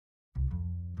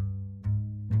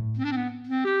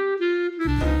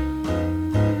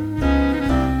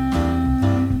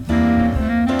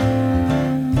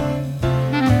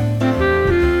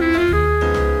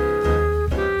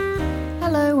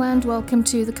welcome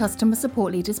to the Customer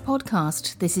Support Leaders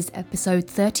podcast. This is episode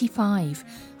 35.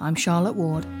 I'm Charlotte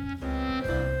Ward.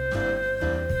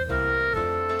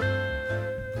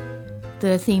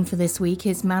 The theme for this week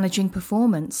is managing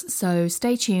performance, so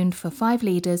stay tuned for 5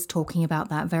 leaders talking about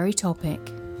that very topic.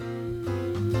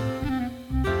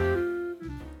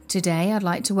 Today, I'd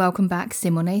like to welcome back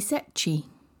Simone Secchi.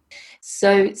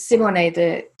 So, Simone,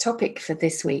 the topic for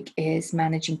this week is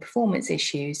managing performance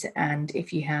issues, and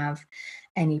if you have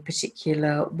any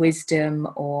particular wisdom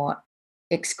or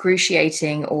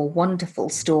excruciating or wonderful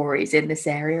stories in this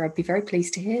area, I'd be very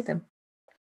pleased to hear them.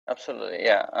 Absolutely,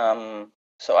 yeah.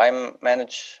 So I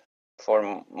manage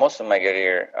for most of my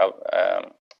career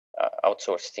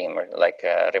outsourced team or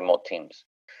remote teams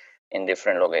in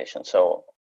different locations. So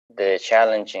the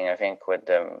challenging, I think, with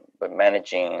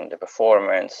managing the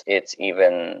performance, it's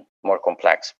even more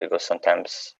complex because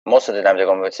most of the time, the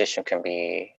conversation can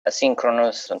be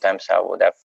asynchronous. Sometimes I would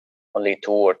have only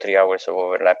 2 or 3 hours of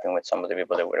overlapping with some of the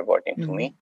people that were reporting to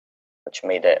me, which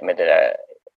made it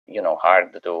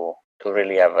hard to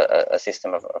really have a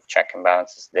system of check and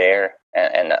balances there,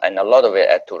 and a lot of it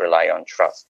had to rely on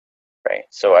trust, right?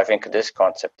 So I think this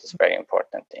concept is very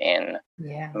important in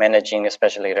managing,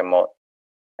 especially remote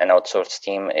and outsourced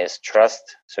team, is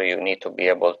trust. So you need to be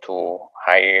able to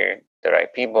hire the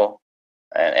right people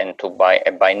and to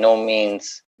by no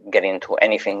means get into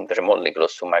anything remotely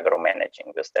close to micromanaging,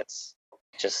 because that's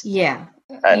just an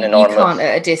enormous... You can't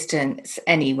at a distance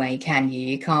anyway, can you?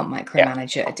 You can't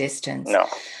micromanage at a distance. No.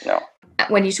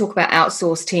 When you talk about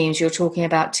outsourced teams, you're talking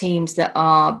about teams that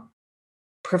are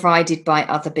provided by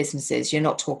other businesses. You're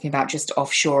not talking about just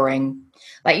offshoring.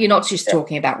 You're not just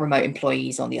talking about remote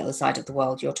employees on the other side of the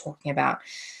world. You're talking about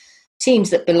teams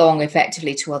that belong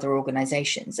effectively to other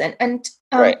organizations.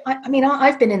 Right.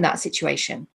 I've been in that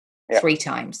situation 3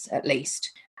 times at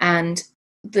least. And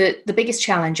the biggest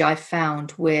challenge I've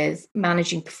found with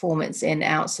managing performance in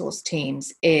outsourced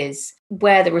teams is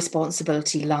where the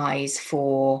responsibility lies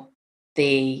for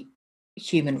the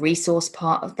human resource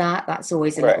part of that. That's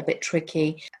always a little bit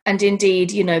tricky. And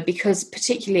indeed, because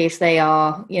particularly if they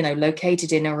are,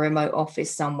 located in a remote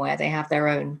office somewhere, they have their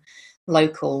own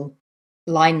local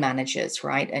line managers,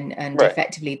 right? And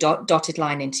effectively dotted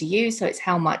line into you. So it's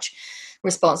how much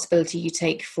responsibility you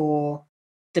take for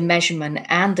the measurement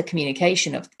and the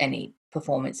communication of any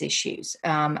performance issues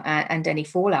and any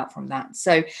fallout from that.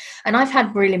 So, and I've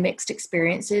had really mixed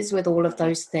experiences with all of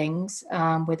those things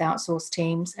with outsourced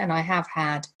teams, and I have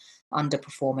had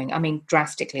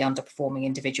drastically underperforming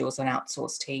individuals on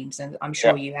outsourced teams, and I'm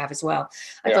sure you have as well.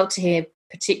 I'd love to hear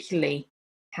particularly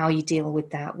how you deal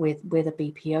with that with a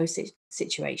BPO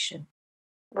situation.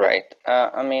 Right.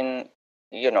 I've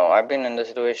been in the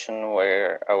situation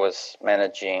where I was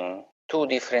managing 2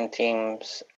 different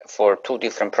teams for 2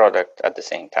 different products at the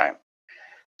same time.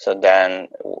 So then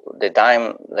the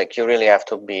time, you really have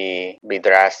to be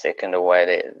drastic in the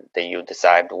way that you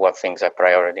decide what things are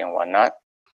priority and what not.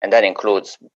 And that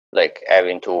includes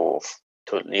having to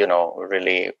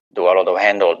really do a lot of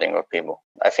hand-holding of people.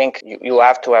 I think you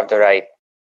have to have the right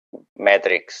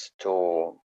metrics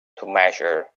to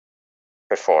measure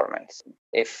performance.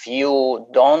 If you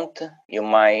don't, you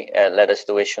might let a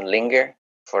situation linger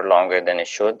for longer than it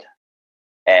should,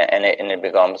 and it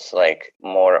becomes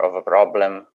more of a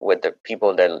problem with the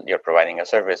people that you're providing a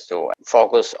service to.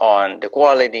 Focus on the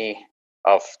quality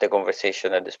of the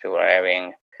conversation that these people are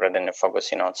having, rather than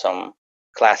focusing on some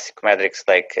classic metrics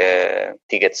like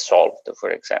tickets solved,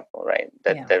 for example, right?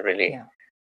 That really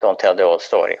don't tell the whole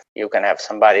story. You can have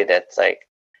somebody that's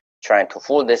trying to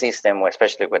fool the system,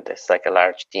 especially with this a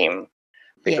large team,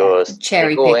 because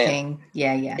cherry picking.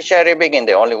 Cherry picking.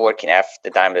 They're only working half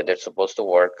the time that they're supposed to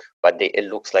work, but it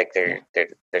looks like they're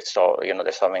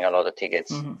solving a lot of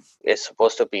tickets. Mm-hmm. It's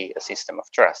supposed to be a system of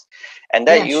trust, and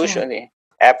that usually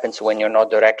happens when you're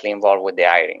not directly involved with the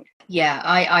hiring. Yeah,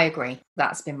 I agree.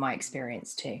 That's been my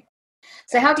experience too.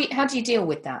 So how do you deal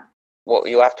with that? Well,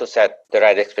 you have to set the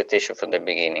right expectation from the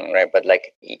beginning, right? But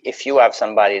if you have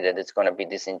somebody that is going to be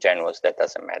disingenuous, that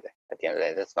doesn't matter. At the end of the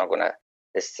day, that's not going to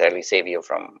necessarily save you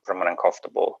from an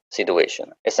uncomfortable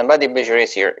situation. If somebody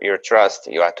betrays your trust,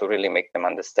 you have to really make them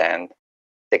understand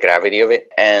the gravity of it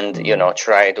and,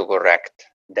 try to correct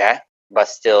that, but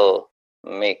still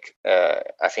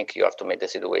I think you have to make the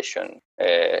situation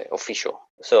official.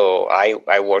 So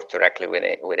I worked directly with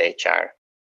HR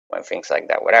when things like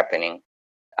that were happening.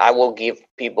 I will give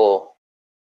people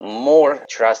more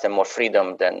trust and more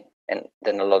freedom than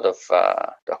a lot of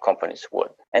the companies would.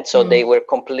 And so they were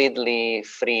completely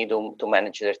free to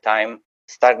manage their time,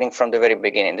 starting from the very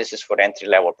beginning. This is for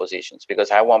entry-level positions, because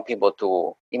I want people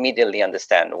to immediately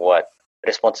understand what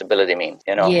responsibility means,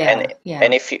 Yeah,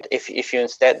 and if you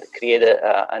instead create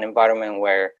an environment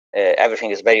where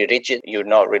everything is very rigid, you're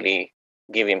not really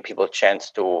giving people a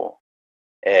chance to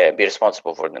be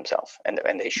responsible for themselves, and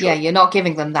they should. Yeah, you're not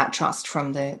giving them that trust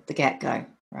from the get-go,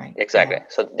 right? Exactly. Yeah.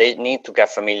 So they need to get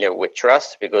familiar with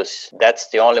trust, because that's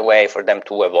the only way for them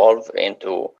to evolve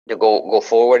into to go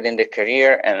forward in their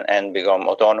career and become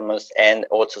autonomous, and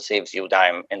also saves you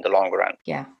time in the long run.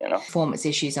 Yeah. Performance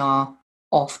issues are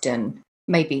often,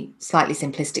 maybe slightly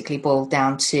simplistically, boiled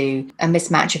down to a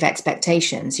mismatch of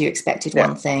expectations. You expected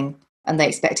one thing and they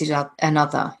expected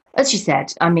another. As you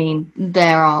said, I mean,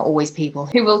 there are always people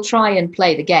who will try and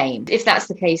play the game. If that's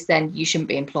the case, then you shouldn't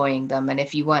be employing them. And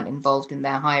if you weren't involved in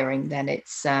their hiring, then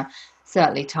it's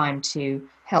certainly time to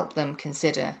help them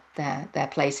consider their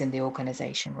place in the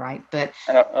organization, right? But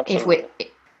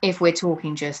if we're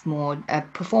talking just more a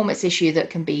performance issue that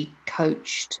can be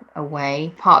coached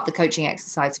away, part of the coaching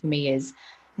exercise for me is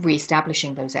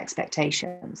reestablishing those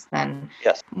expectations. Then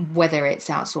whether it's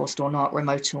outsourced or not,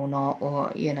 remote or not,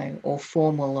 or or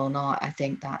formal or not, I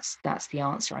think that's the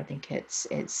answer. I think it's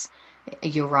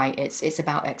you're right. It's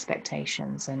about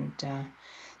expectations, and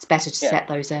it's better to set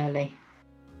those early.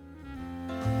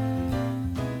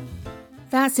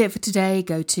 That's it for today.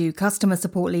 Go to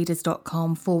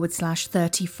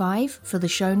customersupportleaders.com/35 for the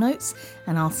show notes,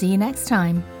 and I'll see you next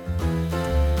time.